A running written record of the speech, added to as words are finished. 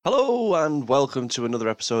Hello and welcome to another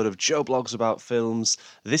episode of Joe Blogs About Films.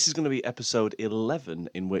 This is going to be episode 11,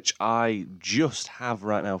 in which I just have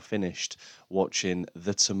right now finished watching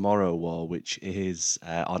The Tomorrow War, which is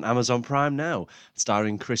on Amazon Prime now,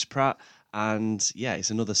 starring Chris Pratt. And yeah, it's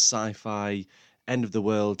another sci-fi end of the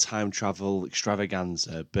world time travel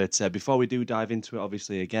extravaganza. But before we do dive into it,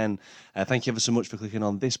 obviously, again, thank you ever so much for clicking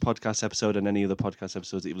on this podcast episode and any other podcast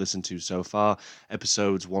episodes that you've listened to so far.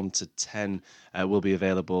 Episodes 1 to 10 will be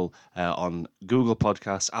available on Google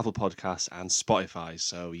Podcasts, Apple Podcasts, and Spotify.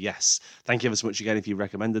 So yes, thank you ever so much again if you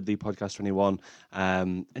recommended the podcast to anyone,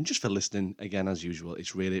 and just for listening again as usual.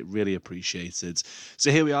 It's really appreciated.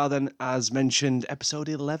 So here we are then, as mentioned, episode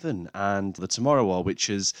 11 and The Tomorrow War, which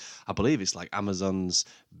is, I believe it's like Amazon's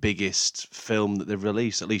biggest film that they've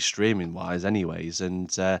released, at least streaming wise anyways. And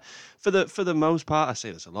for the most part, I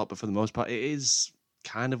say this a lot, but for the most part it is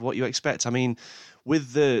kind of what you expect. I mean,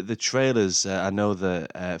 with the trailers, I know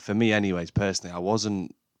that for me anyways, personally, I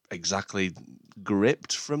wasn't exactly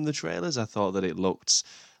gripped from the trailers. I thought that it looked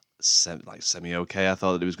semi-okay. I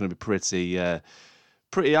thought that it was going to be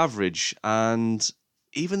pretty average, and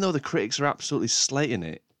even though the critics are absolutely slating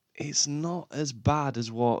it, it's not as bad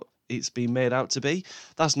as what it's been made out to be.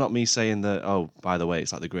 That's not me saying that, oh, by the way,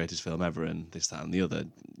 it's like the greatest film ever and this, that, and the other.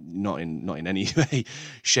 Not in any way,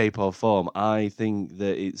 shape or form. I think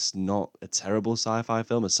that it's not a terrible sci-fi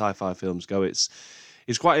film. As sci-fi films go, it's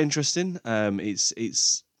quite interesting.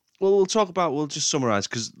 We'll just summarize,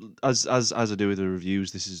 because as I do with the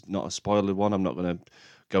reviews, this is not a spoiler one. I'm not going to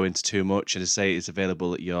go into too much. And to say it's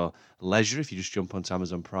available at your leisure if you just jump onto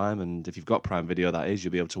Amazon Prime, and if you've got Prime Video, that is,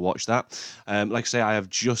 you'll be able to watch that. Like I say, I have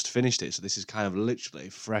just finished it, so this is kind of literally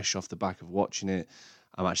fresh off the back of watching it.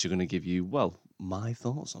 I'm actually going to give you, well, my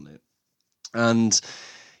thoughts on it. And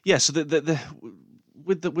yeah, so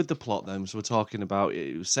with the plot then, so we're talking about,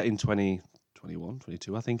 it was set in 2021,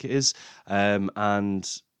 22, I think it is,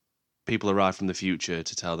 and people arrive from the future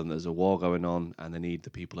to tell them there's a war going on, and they need the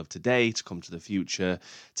people of today to come to the future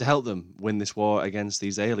to help them win this war against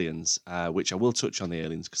these aliens, which I will touch on the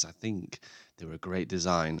aliens because I think they were a great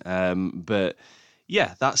design. But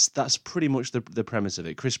yeah, that's pretty much the premise of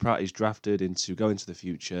it. Chris Pratt is drafted to go into the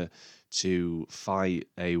future to fight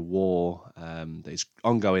a war that is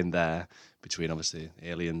ongoing there between, obviously,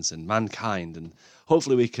 aliens and mankind, and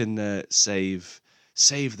hopefully we can save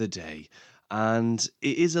the day. And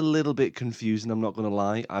it is a little bit confusing, I'm not going to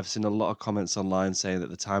lie. I've seen a lot of comments online saying that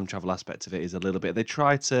the time travel aspect of it is a little bit... They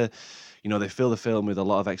try to, they fill the film with a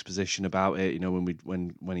lot of exposition about it,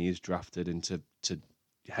 when he is drafted into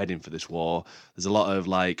heading for this war. There's a lot of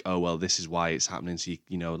like, oh, well, this is why it's happening. So,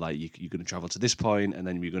 you're going to travel to this point and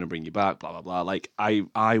then we're going to bring you back, blah, blah, blah. Like,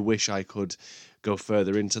 I wish I could go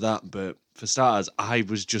further into that. But for starters, I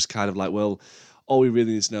was just kind of like, well, all we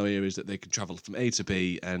really need to know here is that they can travel from A to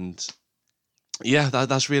B, and... yeah,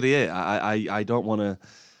 that's really it. I don't want to.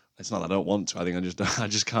 It's not that I don't want to. I think I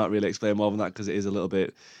just can't really explain more than that, because it is a little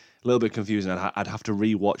bit confusing. I'd have to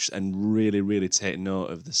rewatch and really take note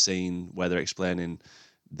of the scene where they're explaining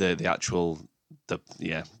the actual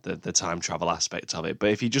the time travel aspect of it. But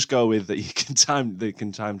if you just go with that, they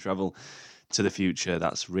can time travel to the future.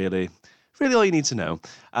 That's really all you need to know.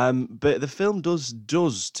 But the film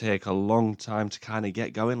does take a long time to kind of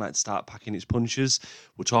get going, like start packing its punches.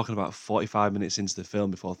 We're talking about 45 minutes into the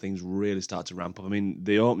film before things really start to ramp up. I mean,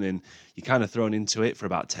 the opening, you're kind of thrown into it for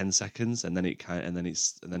about 10 seconds, and then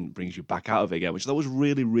it brings you back out of it again, which that was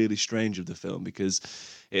really strange of the film, because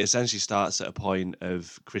it essentially starts at a point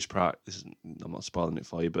of Chris Pratt. I'm not spoiling it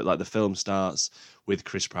for you, but like the film starts with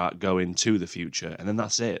Chris Pratt going to the future, and then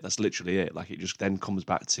that's it. That's literally it. Like, it just then comes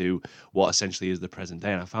back to what essentially is the present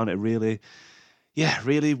day, and I found it really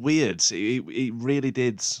weird. It really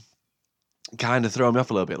did kind of throw me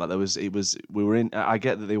off a little bit. Like, we were in. I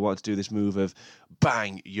get that they wanted to do this move of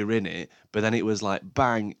bang, you're in it, but then it was like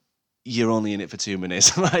bang, you're only in it for 2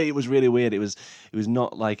 minutes. Like, it was really weird. It was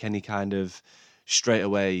not like any kind of straight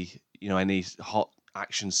away, any hot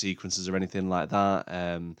action sequences or anything like that.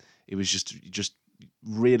 It was just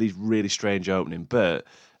really strange opening. But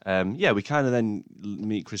we kind of then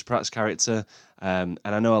meet Chris Pratt's character, and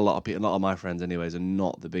I know a lot of my friends anyways are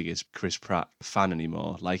not the biggest Chris Pratt fan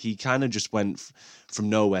anymore. Like, he kind of just went from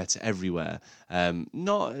nowhere to everywhere.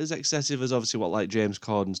 Not as excessive as obviously what like James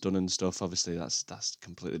Corden's done and stuff. Obviously that's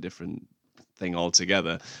completely different thing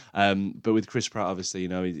altogether. But with Chris Pratt, obviously,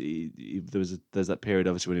 there's that period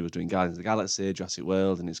obviously when he was doing Guardians of the Galaxy, Jurassic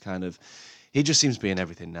World, and it's kind of, he just seems to be in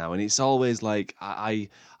everything now. And it's always like, I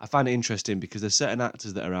find it interesting because there's certain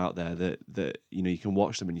actors that are out there that you can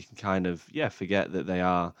watch them and you can kind of forget that they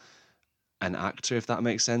are an actor, if that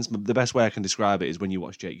makes sense. But the best way I can describe it is when you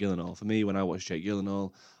watch Jake Gyllenhaal. For me, when I watch Jake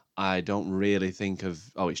Gyllenhaal, I don't really think of,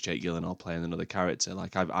 oh, it's Jake Gyllenhaal playing another character.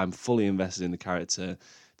 Like I'm fully invested in the character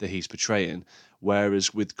that he's portraying.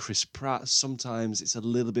 Whereas with Chris Pratt, sometimes it's a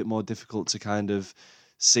little bit more difficult to kind of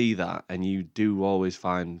see that, and you do always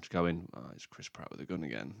find going, oh, it's Chris Pratt with a gun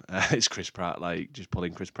again. It's Chris Pratt like just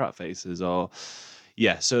pulling Chris Pratt faces, or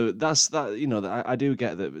yeah. So that's that. You know, I do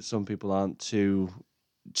get that some people aren't too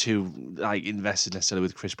like invested necessarily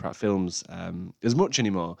with Chris Pratt films as much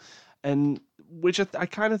anymore, and which I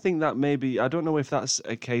kind of think that maybe I don't know if that's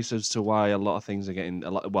a case as to why a lot of things are getting a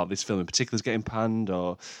lot. Well, this film in particular is getting panned,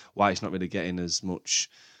 or why it's not really getting as much.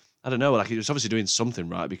 I don't know. Like it's obviously doing something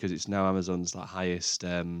right because it's now Amazon's like highest.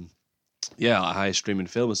 Like highest streaming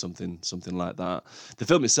film or something like that. The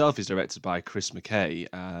film itself is directed by Chris McKay,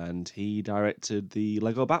 and he directed the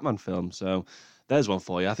Lego Batman film. So there's one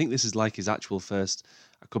for you. I think this is like his actual first.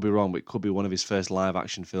 I could be wrong, but it could be one of his first live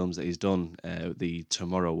action films that he's done, the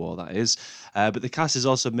Tomorrow War, that is. But the cast is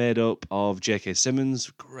also made up of J.K. Simmons,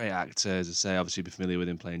 great actor, as I say, obviously be familiar with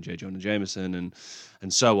him playing J. Jonah Jameson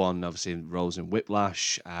and so on, obviously roles in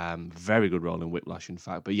Whiplash, very good role in Whiplash, in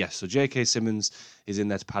fact. But yes, so J.K. Simmons is in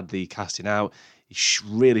there to pad the casting out. He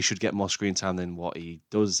really should get more screen time than what he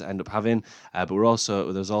does end up having. But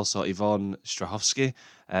there's also Yvonne Strahovski.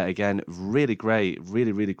 Again, really great,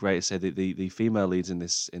 really great. So the female leads in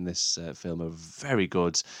this film are very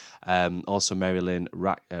good. Also Marilyn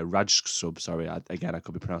Rajsub. Sorry, I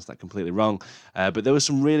could be pronounced that completely wrong. But there were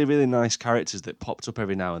some really nice characters that popped up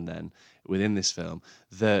every now and then within this film.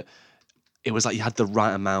 That it was like you had the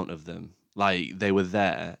right amount of them. Like they were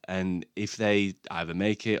there, and if they either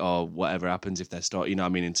make it or whatever happens, if they start, you know what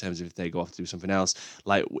I mean, in terms of if they go off to do something else,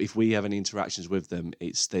 like if we have any interactions with them,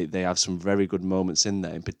 it's they have some very good moments in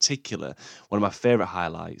there. In particular, one of my favourite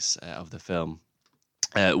highlights of the film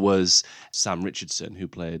was Sam Richardson, who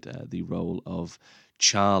played the role of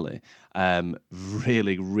Charlie.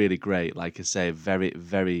 Really great. Like I say,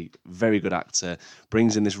 very good actor.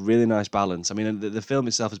 Brings in this really nice balance. I mean, the film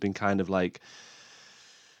itself has been kind of like.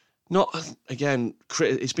 Not again.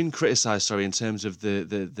 It's been criticised, sorry, in terms of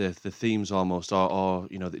the themes almost, or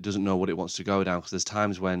you know, it doesn't know what it wants to go down. Because there's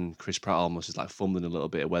times when Chris Pratt almost is like fumbling a little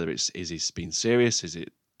bit. Whether is he being serious? Is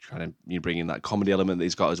it trying to bring in that comedy element that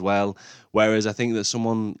he's got as well? Whereas I think that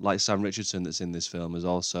someone like Sam Richardson that's in this film is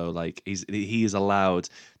also like he is allowed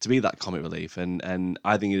to be that comic relief, and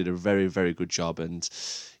I think he did a very good job. And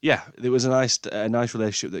yeah, there was a nice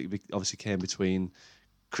relationship that obviously came between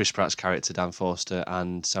Chris Pratt's character Dan Forster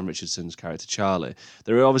and Sam Richardson's character Charlie.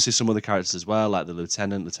 There are obviously some other characters as well, like the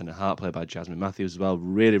Lieutenant Hart, played by Jasmine Matthews as well.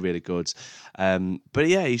 Really good. But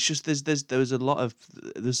yeah, it's just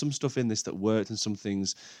there's some stuff in this that worked and some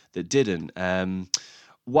things that didn't.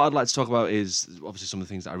 What I'd like to talk about is obviously some of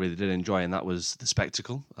the things that I really did enjoy, and that was the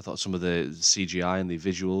spectacle. I thought some of the CGI and the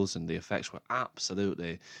visuals and the effects were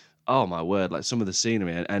absolutely, oh my word, like some of the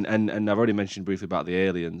scenery. And I've already mentioned briefly about the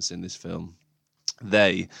aliens in this film.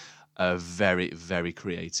 They are very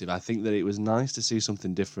creative. I think that it was nice to see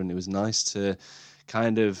something different. It was nice to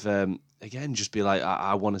kind of, again, just be like,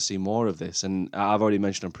 I want to see more of this. And I've already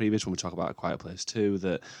mentioned on previous, when we talk about A Quiet Place 2,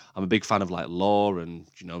 that I'm a big fan of like lore and,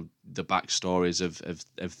 you know, the backstories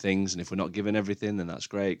of things. And if we're not given everything, then that's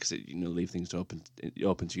great, because it, you know, leave things open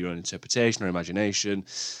to your own interpretation or imagination.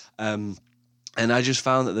 And I just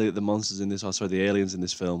found that the monsters in this, the aliens in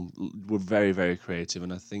this film were very creative.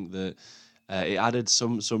 And I think that it added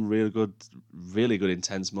some really good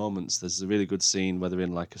intense moments. There's a really good scene where they're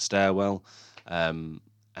in like a stairwell, and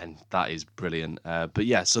that is brilliant. But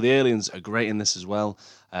yeah, so the aliens are great in this as well.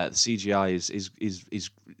 The CGI is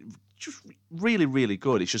just really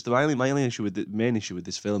good. It's just my only issue with the main issue with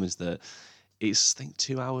this film is that it's, I think,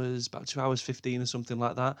 about 2 hours 15 or something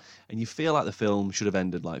like that. And you feel like the film should have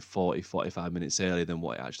ended like 45 minutes earlier than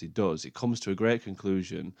what it actually does. It comes to a great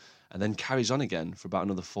conclusion and then carries on again for about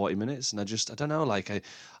another 40 minutes. And I don't know, like I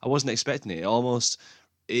wasn't expecting it. It almost,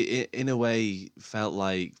 in a way, felt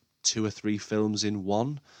like 2 or 3 films in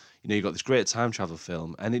one. You know, you got this great time travel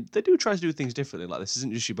film, and they do try to do things differently. Like, this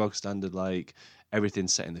isn't just your bog standard, like,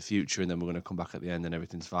 everything's set in the future and then we're going to come back at the end and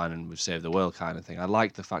everything's fine and we've saved the world kind of thing. I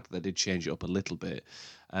like the fact that they did change it up a little bit.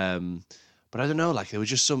 But I don't know, like, there was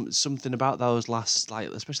just something about those last, like,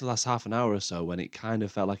 especially the last half an hour or so, when it kind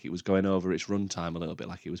of felt like it was going over its runtime a little bit,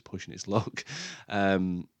 like it was pushing its luck.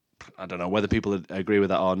 I don't know whether people agree with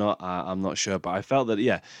that or not. I'm not sure, but I felt that,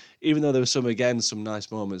 yeah, even though there was some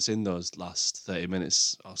nice moments in those last 30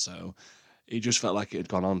 minutes or so, it just felt like it had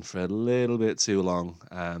gone on for a little bit too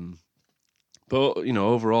long. But you know,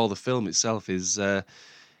 overall, the film itself is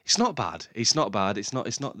it's not bad. It's not bad. It's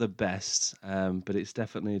not the best, but it's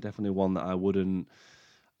definitely one that I wouldn't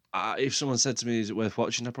If someone said to me, "Is it worth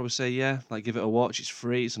watching?" I'd probably say, "Yeah, like give it a watch. It's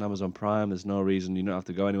free. It's on Amazon Prime. There's no reason you don't have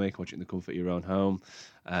to go anywhere. You can watch it in the comfort of your own home."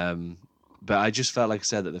 Um, but I just felt, like I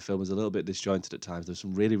said, that the film was a little bit disjointed at times. There was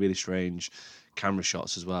some really, really strange camera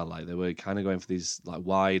shots as well. Like they were kind of going for these like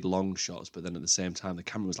wide, long shots, but then at the same time, the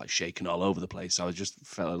camera was like shaking all over the place. So I just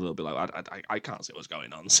felt a little bit like I can't see what's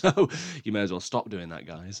going on. So you may as well stop doing that,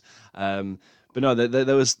 guys. But no,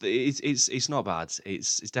 there was it's not bad.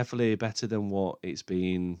 It's definitely better than what it's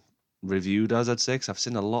been reviewed as, I'd say, because I've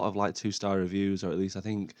seen a lot of like 2-star reviews, or at least I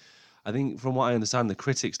think from what I understand, the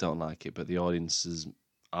critics don't like it, but the audiences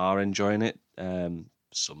are enjoying it.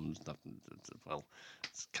 Some, well,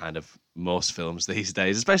 it's kind of most films these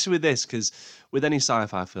days, especially with this, because with any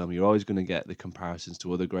sci-fi film, you're always going to get the comparisons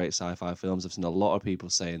to other great sci-fi films. I've seen a lot of people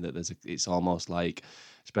saying that it's almost like,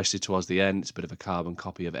 especially towards the end, it's a bit of a carbon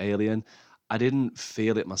copy of Alien. I didn't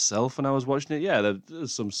feel it myself when I was watching it. Yeah,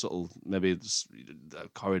 there's some subtle, maybe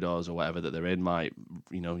corridors or whatever that they're in might,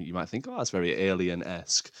 you might think, oh, that's very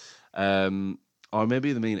Alien-esque. Or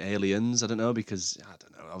maybe they mean aliens, I don't know, because, I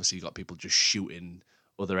don't know, obviously you got people just shooting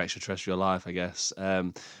other extraterrestrial life, I guess.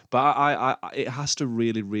 But it has to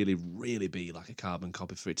really, really, really be like a carbon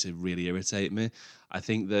copy for it to really irritate me. I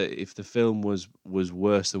think that if the film was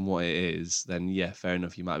worse than what it is, then yeah, fair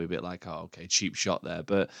enough. You might be a bit like, oh, okay, cheap shot there.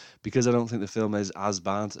 But because I don't think the film is as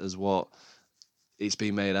bad as what it's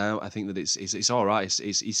been made out, I think that it's all right.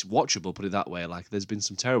 It's watchable, put it that way. Like there's been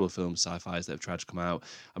some terrible films, sci-fis that have tried to come out.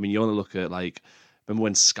 I mean, you only look at like. Remember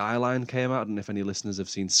when Skyline came out? I don't know if any listeners have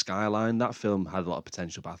seen Skyline. That film had a lot of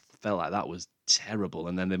potential, but I felt like that was terrible.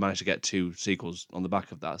 And then they managed to get 2 sequels on the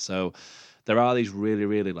back of that. So there are these really,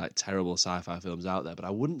 really like terrible sci-fi films out there, but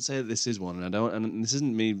I wouldn't say that this is one. And this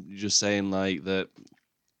isn't me just saying like that.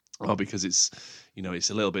 Oh, because it's it's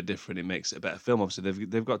a little bit different. It makes it a better film. Obviously,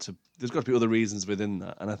 there's got to be other reasons within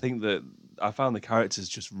that. And I think that I found the characters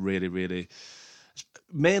just really, really.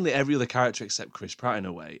 Mainly every other character except Chris Pratt in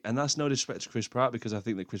a way. And that's no disrespect to Chris Pratt, because I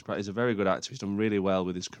think that Chris Pratt is a very good actor. He's done really well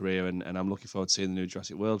with his career, and I'm looking forward to seeing the new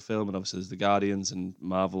Jurassic World film, and obviously there's The Guardians and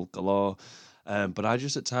Marvel galore. But I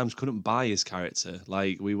just at times couldn't buy his character.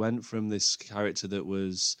 Like we went from this character that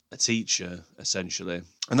was a teacher, essentially.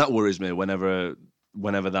 And that worries me whenever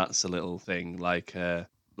that's a little thing. Like The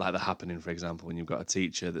Happening, for example, when you've got a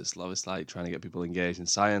teacher that's like trying to get people engaged in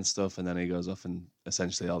science stuff, and then he goes off and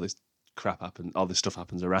essentially all this crap happen, all this stuff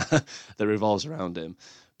happens around that revolves around him.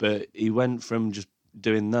 But he went from just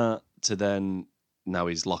doing that to then now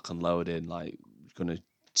he's lock and loaded, like gonna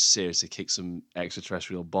seriously kick some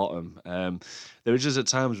extraterrestrial bottom. There were just at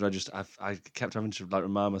times where I kept having to like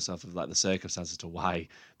remind myself of like the circumstances to why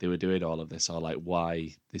they were doing all of this, or like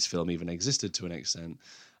why this film even existed to an extent.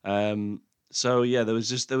 So yeah,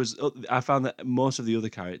 I found that most of the other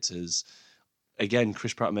characters, again,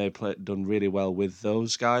 Chris Pratt may have done really well with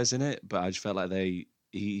those guys in it, but I just felt like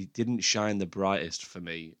he didn't shine the brightest for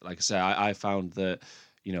me. Like I say, I found that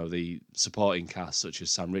the supporting cast, such as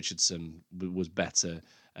Sam Richardson, was better,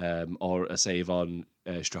 or say Yvonne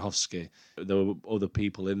Strahovski. There were other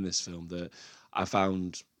people in this film that I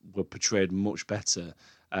found were portrayed much better.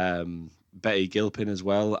 Betty Gilpin as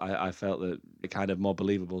well. I felt that it kind of more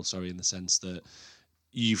believable. Sorry, in the sense that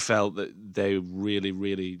you felt that they really,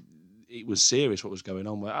 really. It was serious what was going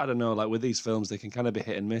on. Where I don't know, like with these films, they can kind of be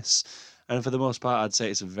hit and miss, and for the most part, I'd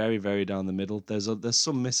say it's very, very down the middle. There's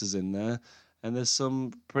some misses in there, and there's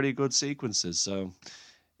some pretty good sequences. So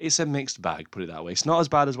it's a mixed bag, put it that way. It's not as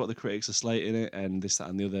bad as what the critics are slating it, and this, that,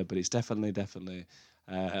 and the other, but it's definitely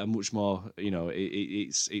a much more.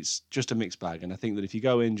 It's just a mixed bag, and I think that if you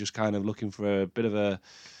go in just kind of looking for a bit of a,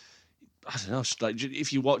 I don't know, like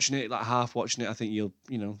if you're watching it, like half watching it, I think you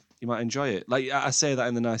might enjoy it. Like I say that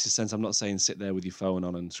in the nicest sense. I'm not saying sit there with your phone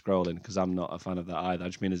on and scrolling, because I'm not a fan of that either. I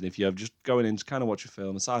just mean as if you're just going in to kind of watch a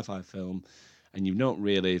film, a sci-fi film, and you've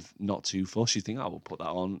not too fussed, you think, oh, we'll put that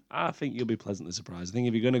on. I think you'll be pleasantly surprised. I think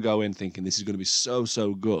if you're going to go in thinking this is going to be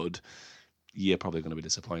so good, you're probably going to be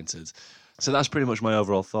disappointed. So that's pretty much my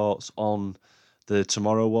overall thoughts on the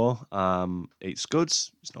Tomorrow War. It's good.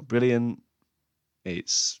 It's not brilliant.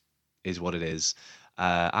 Is what it is.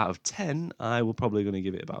 Out of 10, I will probably going to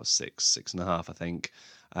give it about 6.5, I think.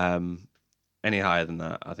 Any higher than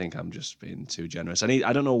that, I think I'm just being too generous. I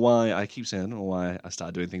don't know why, I keep saying, I don't know why I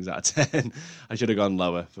started doing things out of 10. I should have gone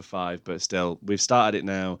lower for 5, but still, we've started it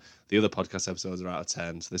now. The other podcast episodes are out of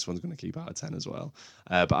 10, so this one's going to keep out of 10 as well.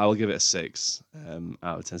 But I will give it a 6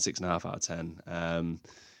 out of 10, 6.5 out of 10.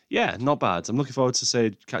 Yeah, not bad. I'm looking forward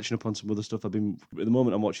to catching up on some other stuff. At the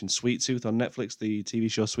moment I'm watching Sweet Tooth on Netflix, the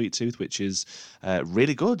TV show Sweet Tooth, which is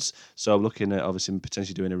really good. So I'm looking at obviously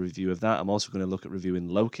potentially doing a review of that. I'm also going to look at reviewing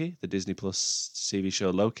Loki, the Disney Plus TV show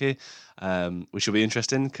Loki, which will be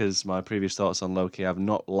interesting because my previous thoughts on Loki, I've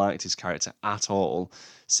not liked his character at all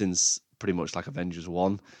since pretty much like Avengers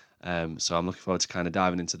 1. So I'm looking forward to kind of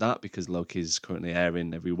diving into that because Loki is currently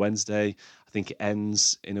airing every Wednesday. I think it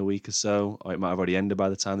ends in a week or so, or it might have already ended by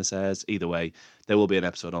the time this airs. Either way, there will be an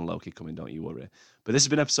episode on Loki coming, don't you worry. But this has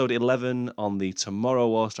been episode 11 on the Tomorrow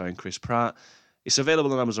War starring Chris Pratt. It's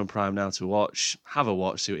available on Amazon Prime now to watch. Have a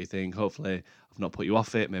watch, see what you think. Hopefully, I've not put you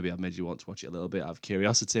off it. Maybe I've made you want to watch it a little bit out of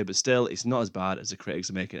curiosity, but still, it's not as bad as the critics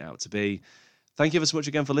are making it out to be. Thank you ever so much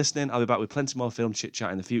again for listening. I'll be back with plenty more film chit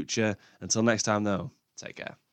chat in the future. Until next time, though, take care.